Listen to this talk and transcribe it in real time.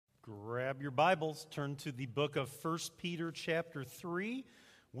Grab your Bibles, turn to the book of 1 Peter chapter 3.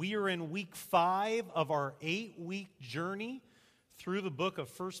 We are in week 5 of our 8-week journey through the book of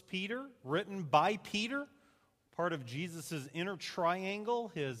 1 Peter, written by Peter, part of Jesus' inner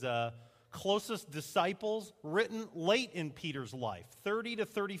triangle, his closest disciples, written late in Peter's life, 30 to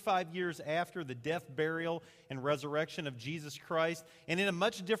 35 years after the death, burial, and resurrection of Jesus Christ, and in a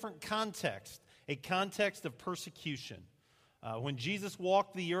much different context, a context of persecution. When Jesus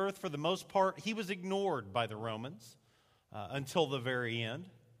walked the earth, for the most part, he was ignored by the Romans until the very end.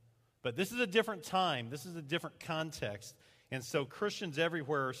 But this is a different time. This is a different context. And so Christians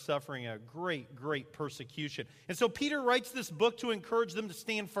everywhere are suffering a great, great persecution. And so Peter writes this book to encourage them to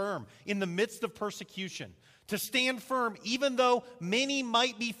stand firm in the midst of persecution. To stand firm even though many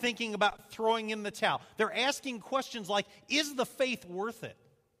might be thinking about throwing in the towel. They're asking questions like, is the faith worth it?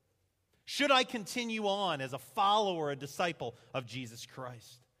 Should I continue on as a follower, a disciple of Jesus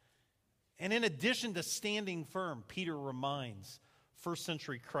Christ? And in addition to standing firm, Peter reminds first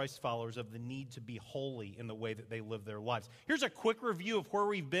century Christ followers of the need to be holy in the way that they live their lives. Here's a quick review of where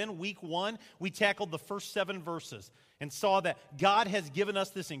we've been. Week 1, we tackled the first 7 verses and saw that God has given us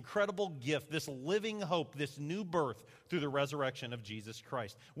this incredible gift, this living hope, this new birth through the resurrection of Jesus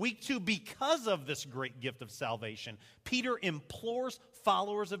Christ. Week 2, because of this great gift of salvation, Peter implores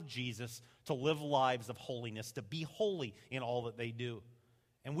followers of Jesus to live lives of holiness, to be holy in all that they do.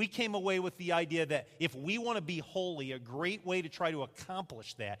 And we came away with the idea that if we want to be holy, a great way to try to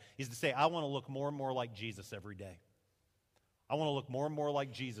accomplish that is to say, I want to look more and more like Jesus every day. I want to look more and more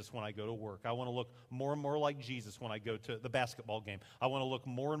like Jesus when I go to work. I want to look more and more like Jesus when I go to the basketball game. I want to look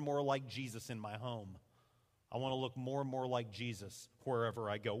more and more like Jesus in my home. I want to look more and more like Jesus wherever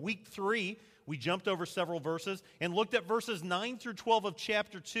I go. Week 3, we jumped over several verses and looked at verses 9 through 12 of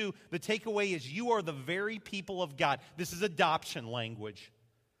chapter 2. The takeaway is you are the very people of God. This is adoption language.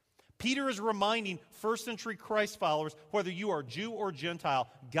 Peter is reminding first century Christ followers, whether you are Jew or Gentile,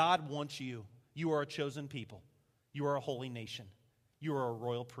 God wants you. You are a chosen people. You are a holy nation. You are a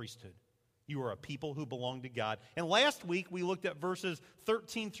royal priesthood. You are a people who belong to God. And last week, we looked at verses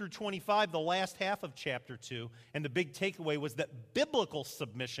 13 through 25, the last half of chapter 2, and the big takeaway was that biblical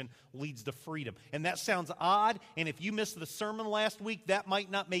submission leads to freedom. And that sounds odd, and if you missed the sermon last week, that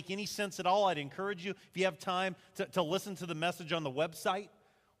might not make any sense at all. I'd encourage you, if you have time, to listen to the message on the website.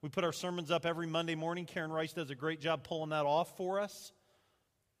 We put our sermons up every Monday morning. Karen Rice does a great job pulling that off for us.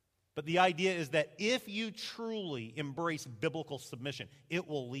 But the idea is that if you truly embrace biblical submission, it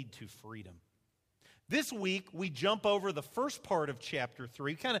will lead to freedom. This week, we jump over the first part of chapter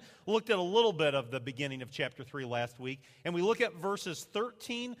 3. We kind of looked at a little bit of the beginning of chapter 3 last week. And we look at verses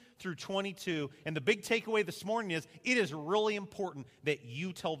 13 through 22. And the big takeaway this morning is it is really important that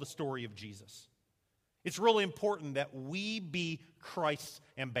you tell the story of Jesus. It's really important that we be Christ's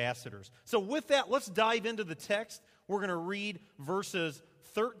ambassadors. So with that, let's dive into the text. We're going to read verses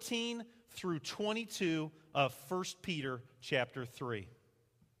 13 through 22 of 1 Peter chapter 3.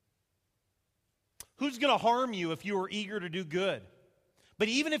 Who's going to harm you if you are eager to do good? But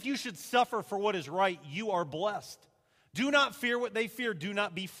even if you should suffer for what is right, you are blessed. Do not fear what they fear. Do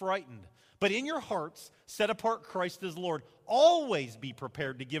not be frightened. But in your hearts, set apart Christ as Lord. Always be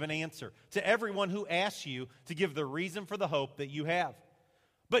prepared to give an answer to everyone who asks you to give the reason for the hope that you have.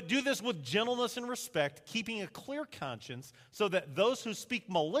 But do this with gentleness and respect, keeping a clear conscience, so that those who speak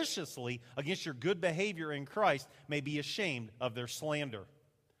maliciously against your good behavior in Christ may be ashamed of their slander.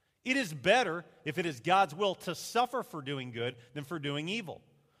 It is better, if it is God's will, to suffer for doing good than for doing evil.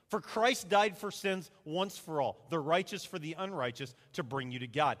 For Christ died for sins once for all, the righteous for the unrighteous, to bring you to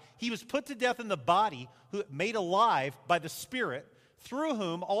God. He was put to death in the body, made alive by the Spirit, through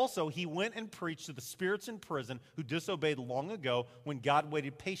whom also he went and preached to the spirits in prison who disobeyed long ago when God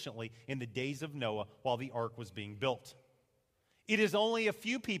waited patiently in the days of Noah while the ark was being built. It is only a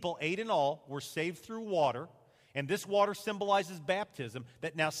few people, 8 in all, were saved through water. And this water symbolizes baptism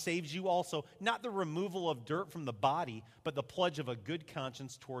that now saves you also, not the removal of dirt from the body, but the pledge of a good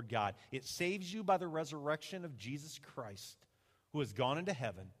conscience toward God. It saves you by the resurrection of Jesus Christ, who has gone into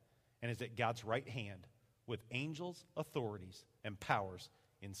heaven and is at God's right hand with angels, authorities, and powers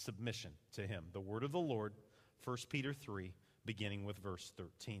in submission to him. The word of the Lord, 1 Peter 3, beginning with verse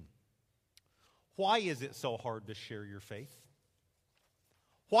 13. Why is it so hard to share your faith?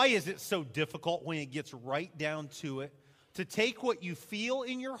 Why is it so difficult when it gets right down to it to take what you feel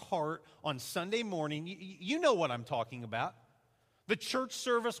in your heart on Sunday morning? You know what I'm talking about. The church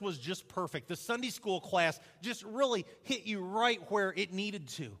service was just perfect. The Sunday school class just really hit you right where it needed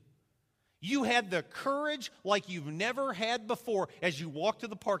to. You had the courage like you've never had before as you walked to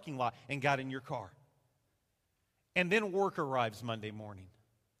the parking lot and got in your car. And then work arrives Monday morning.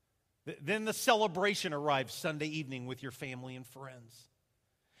 Then the celebration arrives Sunday evening with your family and friends.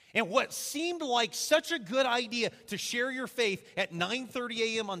 And what seemed like such a good idea to share your faith at 9:30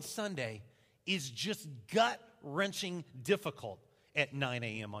 a.m. on Sunday is just gut-wrenching difficult at 9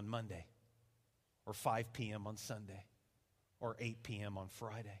 a.m. on Monday, or 5 p.m. on Sunday, or 8 p.m. on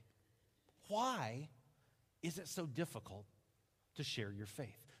Friday. Why is it so difficult to share your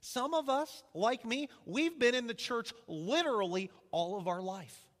faith? Some of us, like me, we've been in the church literally all of our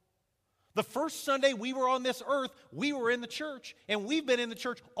life. The first Sunday we were on this earth, we were in the church, and we've been in the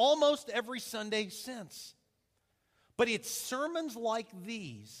church almost every Sunday since. But it's sermons like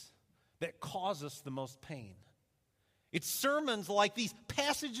these that cause us the most pain. It's sermons like these,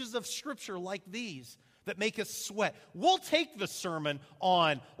 passages of Scripture like these, that make us sweat. We'll take the sermon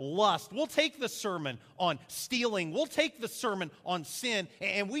on lust. We'll take the sermon on stealing. We'll take the sermon on sin,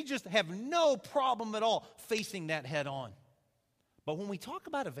 and we just have no problem at all facing that head on. But when we talk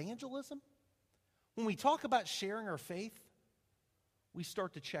about evangelism, when we talk about sharing our faith, we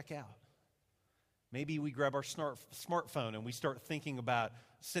start to check out. Maybe we grab our smartphone and we start thinking about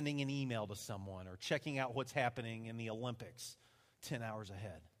sending an email to someone or checking out what's happening in the Olympics 10 hours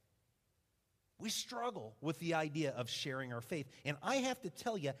ahead. We struggle with the idea of sharing our faith. And I have to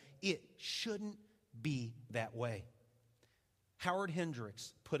tell you, it shouldn't be that way. Howard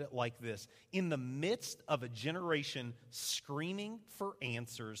Hendricks put it like this: in the midst of a generation screaming for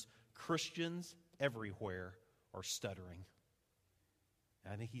answers, Christians everywhere are stuttering.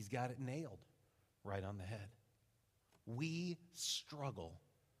 I think he's got it nailed right on the head. We struggle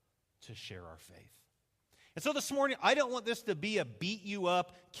to share our faith. And so this morning, I don't want this to be a beat you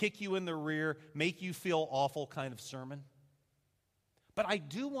up, kick you in the rear, make you feel awful kind of sermon. But I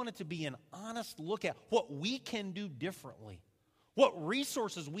do want it to be an honest look at what we can do differently, what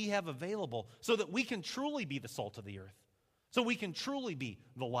resources we have available so that we can truly be the salt of the earth, so we can truly be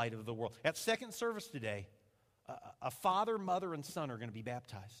the light of the world. At second service today, a father, mother, and son are going to be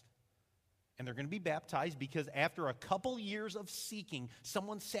baptized. And they're going to be baptized because after a couple years of seeking,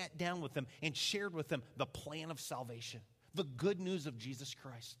 someone sat down with them and shared with them the plan of salvation, the good news of Jesus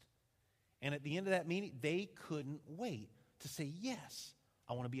Christ. And at the end of that meeting, they couldn't wait to say, yes,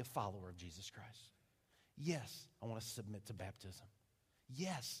 I want to be a follower of Jesus Christ. Yes, I want to submit to baptism.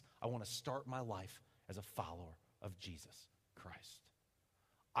 Yes, I want to start my life as a follower of Jesus Christ.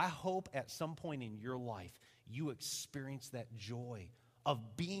 I hope at some point in your life you experience that joy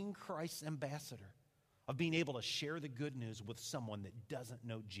of being Christ's ambassador, of being able to share the good news with someone that doesn't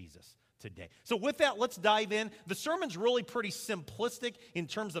know Jesus today. So with that, let's dive in. The sermon's really pretty simplistic in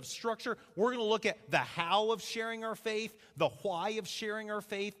terms of structure. We're going to look at the how of sharing our faith, the why of sharing our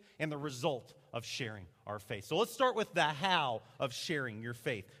faith, and the result of sharing our faith. So let's start with the how of sharing your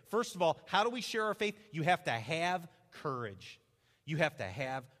faith. First of all, how do we share our faith? You have to have courage. You have to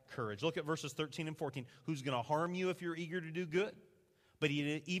have courage. Look at verses 13 and 14. Who's going to harm you if you're eager to do good? But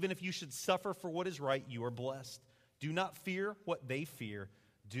even if you should suffer for what is right, you are blessed. Do not fear what they fear.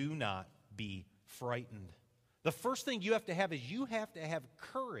 Do not be frightened. The first thing you have to have is you have to have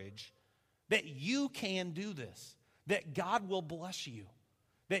courage that you can do this, that God will bless you,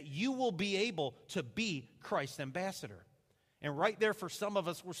 that you will be able to be Christ's ambassador. And right there for some of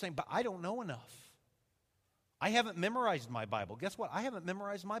us, we're saying, but I don't know enough. I haven't memorized my Bible. Guess what? I haven't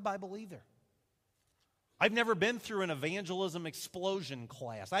memorized my Bible either. I've never been through an evangelism explosion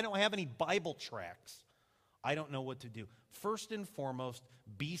class. I don't have any Bible tracts. I don't know what to do. First and foremost,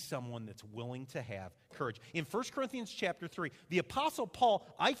 be someone that's willing to have courage. In 1 Corinthians chapter 3, the Apostle Paul,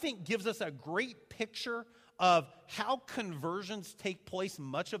 I think, gives us a great picture of how conversions take place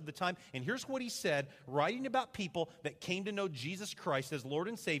much of the time. And here's what he said, writing about people that came to know Jesus Christ as Lord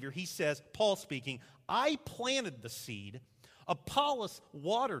and Savior. He says, Paul speaking, I planted the seed, Apollos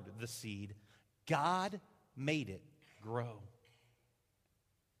watered the seed, God made it grow.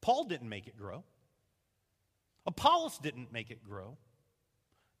 Paul didn't make it grow. Apollos didn't make it grow.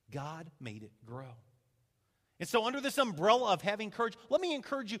 God made it grow. And so under this umbrella of having courage, let me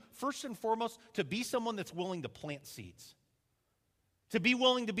encourage you first and foremost to be someone that's willing to plant seeds. To be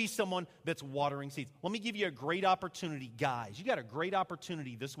willing to be someone that's watering seeds. Let me give you a great opportunity, guys. You got a great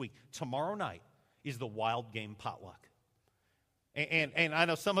opportunity this week. Tomorrow night is the Wild Game Potluck. And I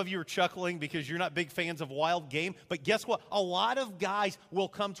know some of you are chuckling because you're not big fans of wild game, but guess what? A lot of guys will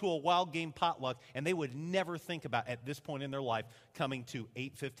come to a wild game potluck, and they would never think about, at this point in their life, coming to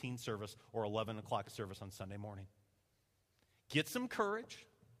 8:15 service or 11 o'clock service on Sunday morning. Get some courage.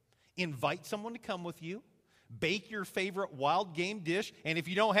 Invite someone to come with you. Bake your favorite wild game dish, and if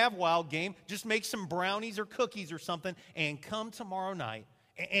you don't have wild game, just make some brownies or cookies or something, and come tomorrow night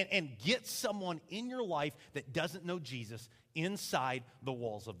and get someone in your life that doesn't know Jesus inside the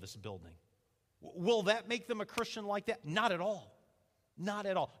walls of this building. Will that make them a Christian like that? Not at all. Not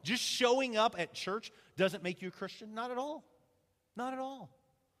at all. Just showing up at church doesn't make you a Christian? Not at all. Not at all.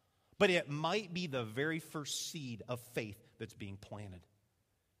 But it might be the very first seed of faith that's being planted.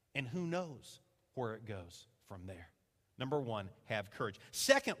 And who knows where it goes from there. Number one, have courage.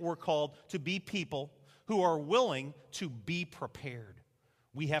 Second, we're called to be people who are willing to be prepared.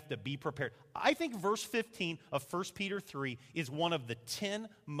 We have to be prepared. I think verse 15 of 1 Peter 3 is one of the 10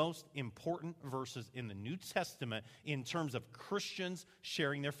 most important verses in the New Testament in terms of Christians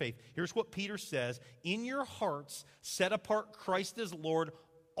sharing their faith. Here's what Peter says: in your hearts, set apart Christ as Lord.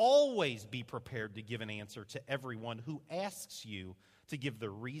 Always be prepared to give an answer to everyone who asks you to give the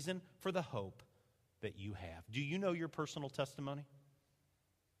reason for the hope that you have. Do you know your personal testimony?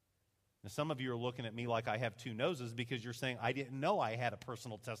 Now, some of you are looking at me like I have two noses because you're saying, I didn't know I had a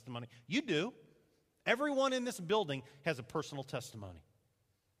personal testimony. You do. Everyone in this building has a personal testimony.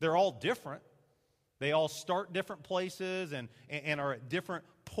 They're all different. They all start different places and are at different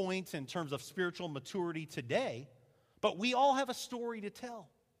points in terms of spiritual maturity today. But we all have a story to tell.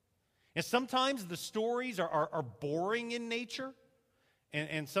 And sometimes the stories are boring in nature.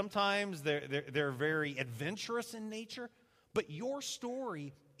 And sometimes they're very adventurous in nature. But your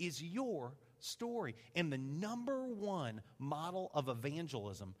story is your story. And the number one model of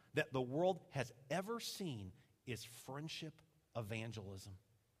evangelism that the world has ever seen is friendship evangelism.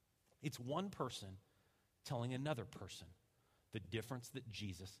 It's one person telling another person the difference that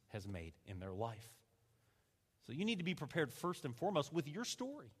Jesus has made in their life. So you need to be prepared first and foremost with your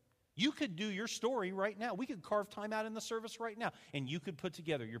story. You could do your story right now. We could carve time out in the service right now, and you could put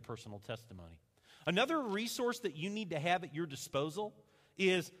together your personal testimony. Another resource that you need to have at your disposal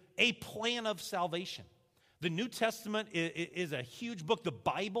is a plan of salvation. The New Testament is a huge book. The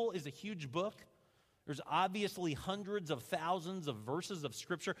Bible is a huge book. There's obviously hundreds of thousands of verses of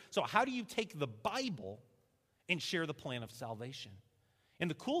Scripture. So how do you take the Bible and share the plan of salvation? And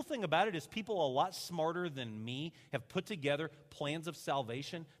the cool thing about it is people a lot smarter than me have put together plans of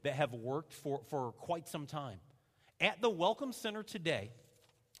salvation that have worked for quite some time. At the Welcome Center today,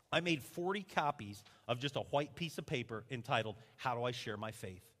 I made 40 copies of just a white piece of paper entitled, How Do I Share My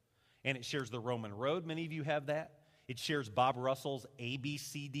Faith? And it shares the Roman Road. Many of you have that. It shares Bob Russell's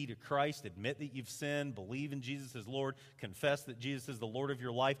ABCD to Christ. Admit that you've sinned. Believe in Jesus as Lord. Confess that Jesus is the Lord of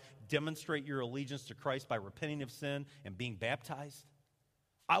your life. Demonstrate your allegiance to Christ by repenting of sin and being baptized.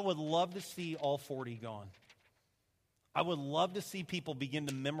 I would love to see all 40 gone. I would love to see people begin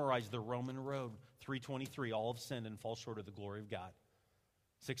to memorize the Roman Road. 3:23, all have sinned and fall short of the glory of God.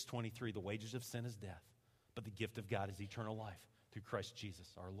 6:23, the wages of sin is death, but the gift of God is eternal life through Christ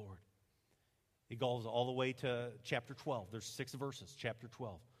Jesus our Lord. It goes all the way to chapter 12. There's 6 verses, chapter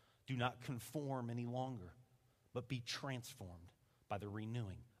 12. Do not conform any longer, but be transformed by the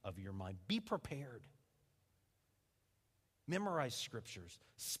renewing of your mind. Be prepared. Memorize scriptures.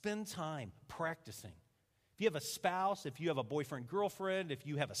 Spend time practicing. If you have a spouse, if you have a boyfriend, girlfriend, if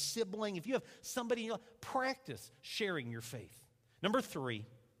you have a sibling, if you have somebody, practice sharing your faith. Number 3,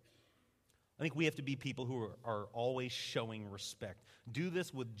 I think we have to be people who are always showing respect. Do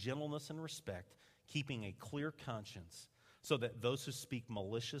this with gentleness and respect, keeping a clear conscience, so that those who speak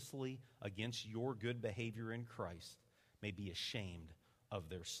maliciously against your good behavior in Christ may be ashamed of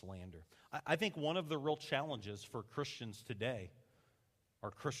their slander. I think one of the real challenges for Christians today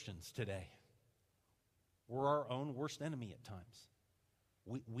are Christians today. We're our own worst enemy at times.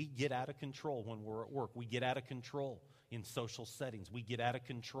 We get out of control when we're at work. We get out of control in social settings. We get out of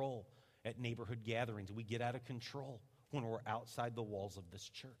control at neighborhood gatherings. We get out of control when we're outside the walls of this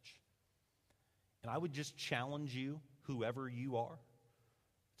church. And I would just challenge you, whoever you are,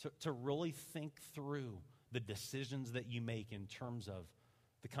 to really think through the decisions that you make in terms of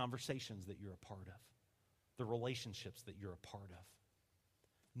the conversations that you're a part of, the relationships that you're a part of.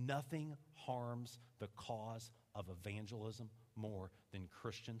 Nothing harms the cause of evangelism more than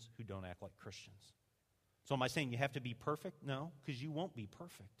Christians who don't act like Christians. So am I saying you have to be perfect? No, because you won't be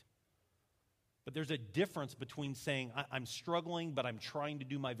perfect. But there's a difference between saying, I'm struggling, but I'm trying to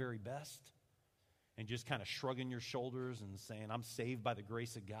do my very best, and just kind of shrugging your shoulders and saying, I'm saved by the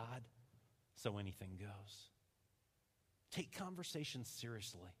grace of God, so anything goes. Take conversations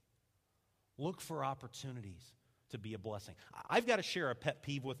seriously. Look for opportunities to be a blessing. I've got to share a pet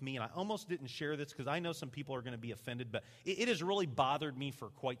peeve with me, and I almost didn't share this because I know some people are going to be offended, but it has really bothered me for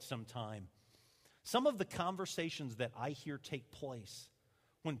quite some time. Some of the conversations that I hear take place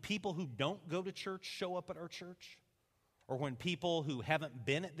when people who don't go to church show up at our church, or when people who haven't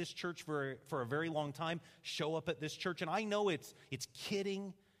been at this church for a very long time show up at this church. And I know it's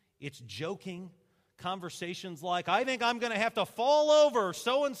kidding, it's joking, conversations like, I think I'm going to have to fall over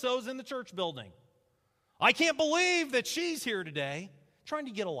so-and-so's in the church building. I can't believe that she's here today, trying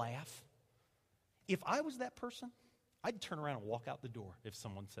to get a laugh. If I was that person, I'd turn around and walk out the door if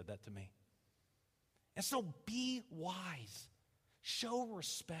someone said that to me. And so be wise. Show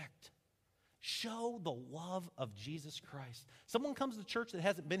respect. Show the love of Jesus Christ. Someone comes to church that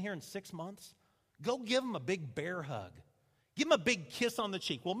hasn't been here in 6 months, go give them a big bear hug. Give them a big kiss on the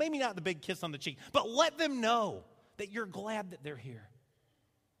cheek. Well, maybe not the big kiss on the cheek, but let them know that you're glad that they're here.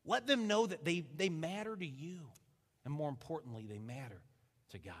 Let them know that they matter to you. And more importantly, they matter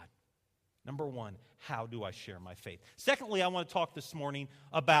to God. Number one, how do I share my faith? Secondly, I want to talk this morning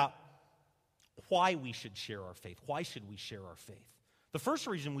about why we should share our faith. Why should we share our faith? The first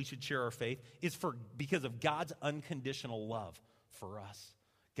reason we should share our faith is because of God's unconditional love for us.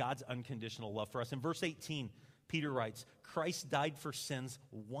 God's unconditional love for us. In verse 18, Peter writes, Christ died for sins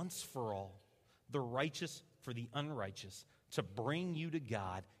once for all, the righteous for the unrighteous, to bring you to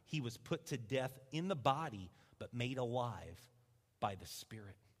God. He was put to death in the body, but made alive by the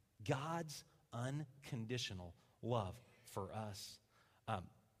Spirit. God's unconditional love for us.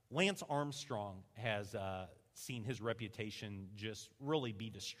 Lance Armstrong has seen his reputation just really be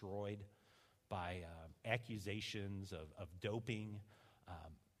destroyed by accusations of doping.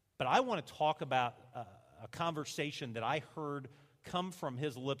 But I want to talk about a conversation that I heard come from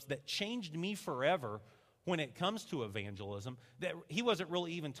his lips that changed me forever when it comes to evangelism. That he wasn't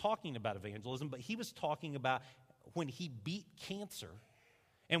really even talking about evangelism, but he was talking about when he beat cancer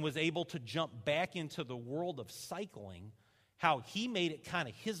and was able to jump back into the world of cycling, how he made it kind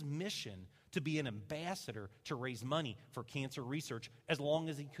of his mission to be an ambassador to raise money for cancer research as long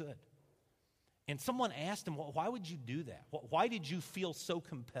as he could. And someone asked him, well, why would you do that? Why did you feel so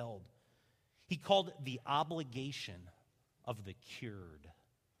compelled? He called it the obligation of the cured.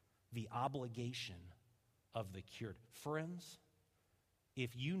 The obligation of the cured. Friends,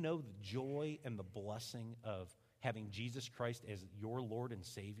 if you know the joy and the blessing of having Jesus Christ as your Lord and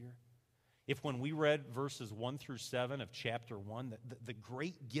Savior, if when we read verses 1 through 7 of chapter 1, the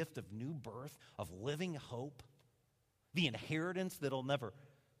great gift of new birth, of living hope, the inheritance that'll never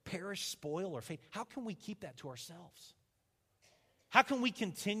perish, spoil, or fade, how can we keep that to ourselves? How can we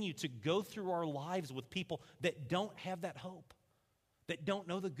continue to go through our lives with people that don't have that hope, that don't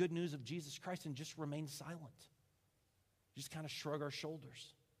know the good news of Jesus Christ and just remain silent? Just kind of shrug our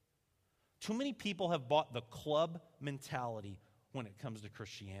shoulders. Too many people have bought the club mentality when it comes to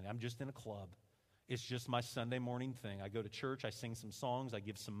Christianity. I'm just in a club. It's just my Sunday morning thing. I go to church, I sing some songs, I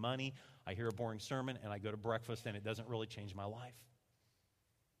give some money, I hear a boring sermon, and I go to breakfast, and it doesn't really change my life.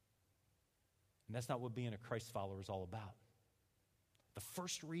 And that's not what being a Christ follower is all about. The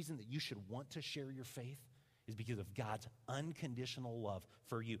first reason that you should want to share your faith is because of God's unconditional love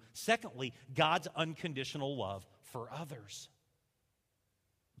for you. Secondly, God's unconditional love for others.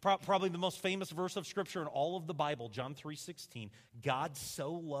 Probably the most famous verse of Scripture in all of the Bible, John 3:16. God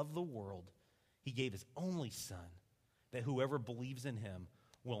so loved the world, he gave his only Son, that whoever believes in him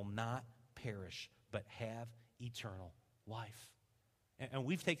will not perish, but have eternal life. And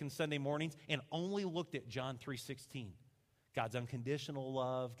we've taken Sunday mornings and only looked at John 3:16. God's unconditional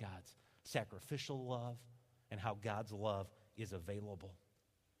love, God's sacrificial love, and how God's love is available.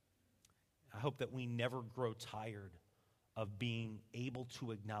 I hope that we never grow tired of being able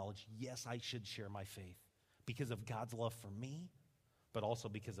to acknowledge, yes, I should share my faith because of God's love for me, but also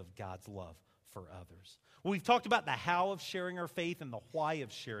because of God's love for others. Well, we've talked about the how of sharing our faith and the why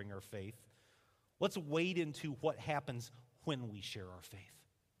of sharing our faith. Let's wade into what happens when we share our faith.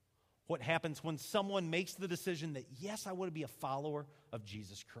 What happens when someone makes the decision that, yes, I want to be a follower of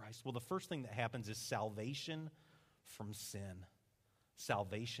Jesus Christ? Well, the first thing that happens is salvation from sin.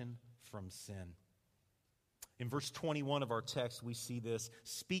 Salvation from sin. In verse 21 of our text, we see this.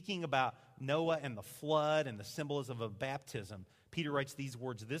 Speaking about Noah and the flood and the symbolism of baptism, Peter writes these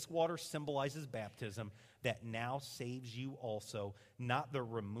words, "This water symbolizes baptism that now saves you also, not the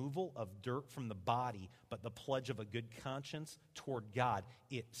removal of dirt from the body, but the pledge of a good conscience toward God.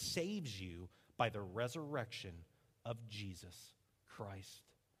 It saves you by the resurrection of Jesus Christ."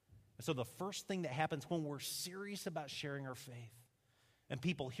 And so the first thing that happens when we're serious about sharing our faith and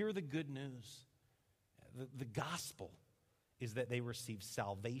people hear the good news, the gospel, is that they receive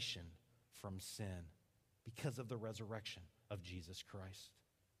salvation from sin because of the resurrection of Jesus Christ.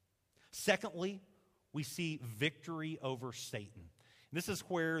 Secondly, we see victory over Satan. This is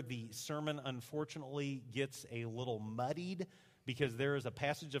where the sermon, unfortunately, gets a little muddied because there is a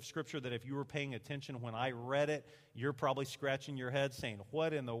passage of Scripture that if you were paying attention when I read it, you're probably scratching your head saying,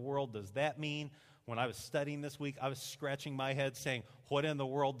 what in the world does that mean? When I was studying this week, I was scratching my head saying, what in the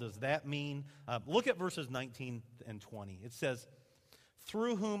world does that mean? Look at verses 19 and 20. It says,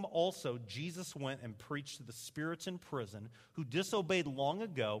 through whom also Jesus went and preached to the spirits in prison who disobeyed long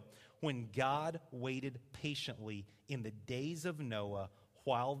ago, when God waited patiently in the days of Noah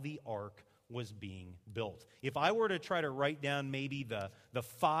while the ark was being built. If I were to try to write down maybe the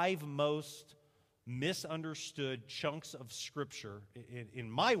 5 most misunderstood chunks of Scripture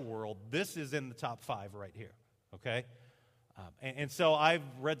in my world, this is in the top 5 right here, okay? And so I've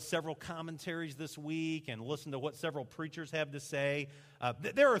read several commentaries this week and listened to what several preachers have to say.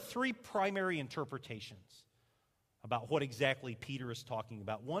 There are 3 primary interpretations about what exactly Peter is talking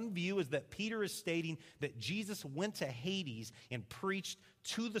about. One view is that Peter is stating that Jesus went to Hades and preached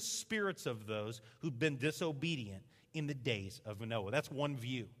to the spirits of those who'd been disobedient in the days of Noah. That's one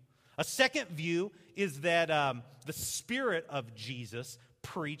view. A second view is that the Spirit of Jesus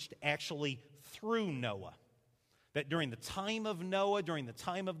preached actually through Noah. That during the time of Noah, during the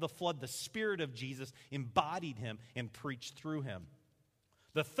time of the flood, the Spirit of Jesus embodied him and preached through him.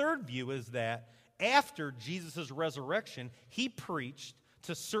 The third view is that after Jesus' resurrection, he preached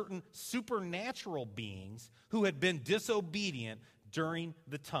to certain supernatural beings who had been disobedient during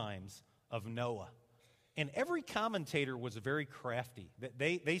the times of Noah. And every commentator was very crafty.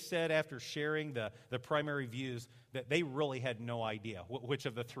 They said after sharing the primary views that they really had no idea which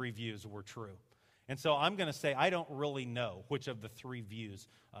of the 3 views were true. And so I'm going to say I don't really know which of the 3 views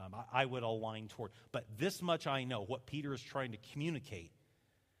I would align toward. But this much I know, what Peter is trying to communicate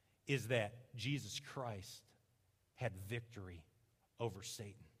is that Jesus Christ had victory over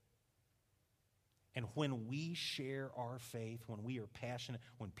Satan. And when we share our faith, when we are passionate,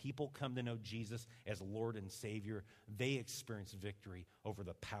 when people come to know Jesus as Lord and Savior, they experience victory over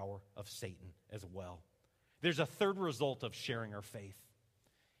the power of Satan as well. There's a third result of sharing our faith,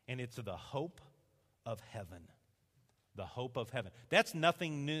 and it's the hope of heaven. The hope of heaven. That's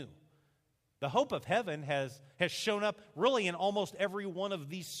nothing new. The hope of heaven has shown up really in almost every one of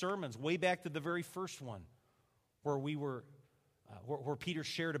these sermons, way back to the very first one, where Peter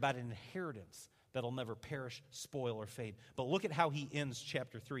shared about an inheritance that'll never perish, spoil, or fade. But look at how he ends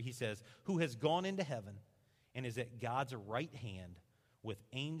chapter 3. He says, who has gone into heaven and is at God's right hand with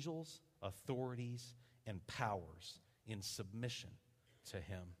angels, authorities, and powers in submission to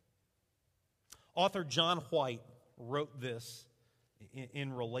him. Author John White wrote this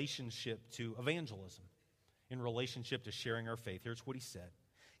in relationship to evangelism, in relationship to sharing our faith. Here's what he said.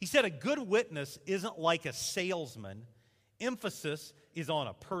 He said, a good witness isn't like a salesman. Emphasis is on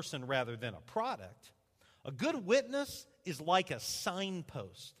a person rather than a product. A good witness is like a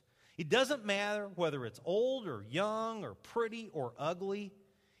signpost. It doesn't matter whether it's old or young or pretty or ugly.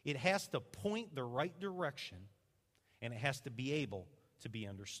 It has to point the right direction, and it has to be able to be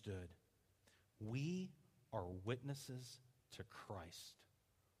understood. We are witnesses to Christ.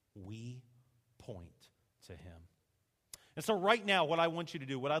 We point to him. And so right now, what I want you to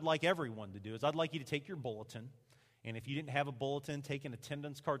do, what I'd like everyone to do, is I'd like you to take your bulletin, and if you didn't have a bulletin, take an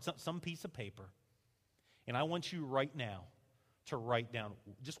attendance card, some piece of paper, and I want you right now to write down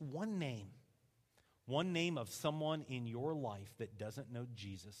just one name of someone in your life that doesn't know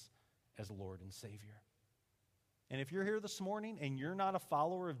Jesus as Lord and Savior. And if you're here this morning and you're not a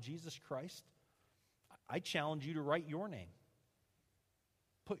follower of Jesus Christ, I challenge you to write your name.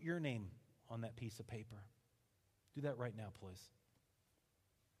 Put your name on that piece of paper. Do that right now, please.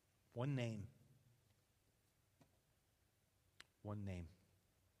 One name. One name.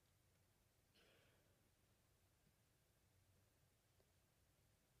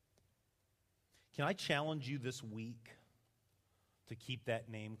 Can I challenge you this week to keep that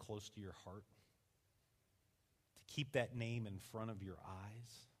name close to your heart? To keep that name in front of your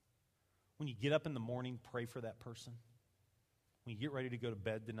eyes? When you get up in the morning, pray for that person. When you get ready to go to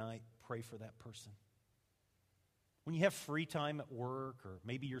bed tonight, pray for that person. When you have free time at work, or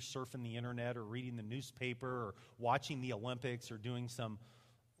maybe you're surfing the internet or reading the newspaper or watching the Olympics or doing some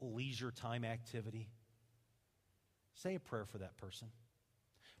leisure time activity, say a prayer for that person.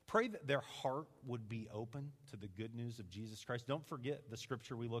 Pray that their heart would be open to the good news of Jesus Christ. Don't forget the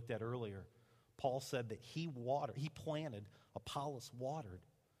scripture we looked at earlier. Paul said that he planted, Apollos watered,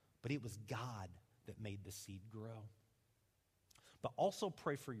 but it was God that made the seed grow. But also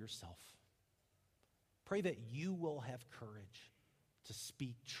pray for yourself. Pray that you will have courage to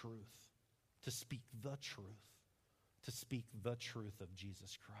speak truth, to speak the truth, to speak the truth of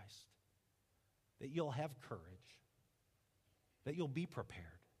Jesus Christ. That you'll have courage, that you'll be prepared,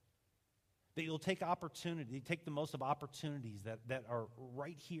 That you'll take the most of opportunities that are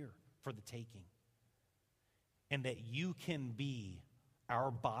right here for the taking. And that you can be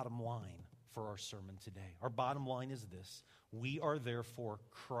our bottom line for our sermon today. Our bottom line is this: we are therefore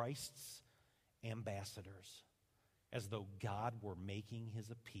Christ's ambassadors, as though God were making his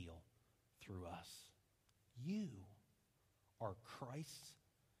appeal through us. You are Christ's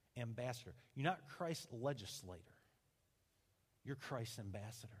ambassador. You're not Christ's legislator. You're Christ's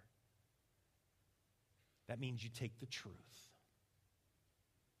ambassador. That means you take the truth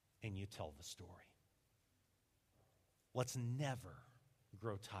and you tell the story. Let's never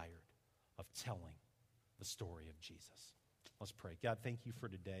grow tired of telling the story of Jesus. Let's pray. God, thank you for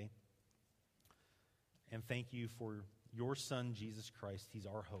today. And thank you for your Son, Jesus Christ. He's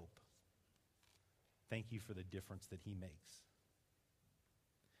our hope. Thank you for the difference that he makes.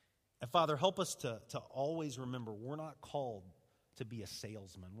 And Father, help us to always remember we're not called to be a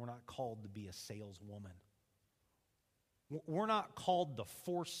salesman. We're not called to be a saleswoman. We're not called to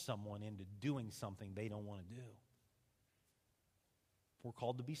force someone into doing something they don't want to do. We're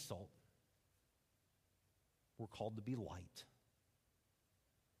called to be salt. We're called to be light.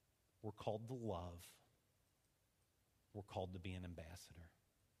 We're called to love. We're called to be an ambassador.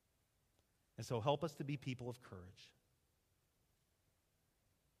 And so help us to be people of courage.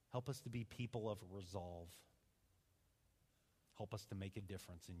 Help us to be people of resolve. Help us to make a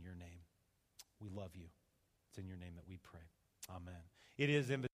difference in your name. We love you. It's in your name that we pray. Amen. It is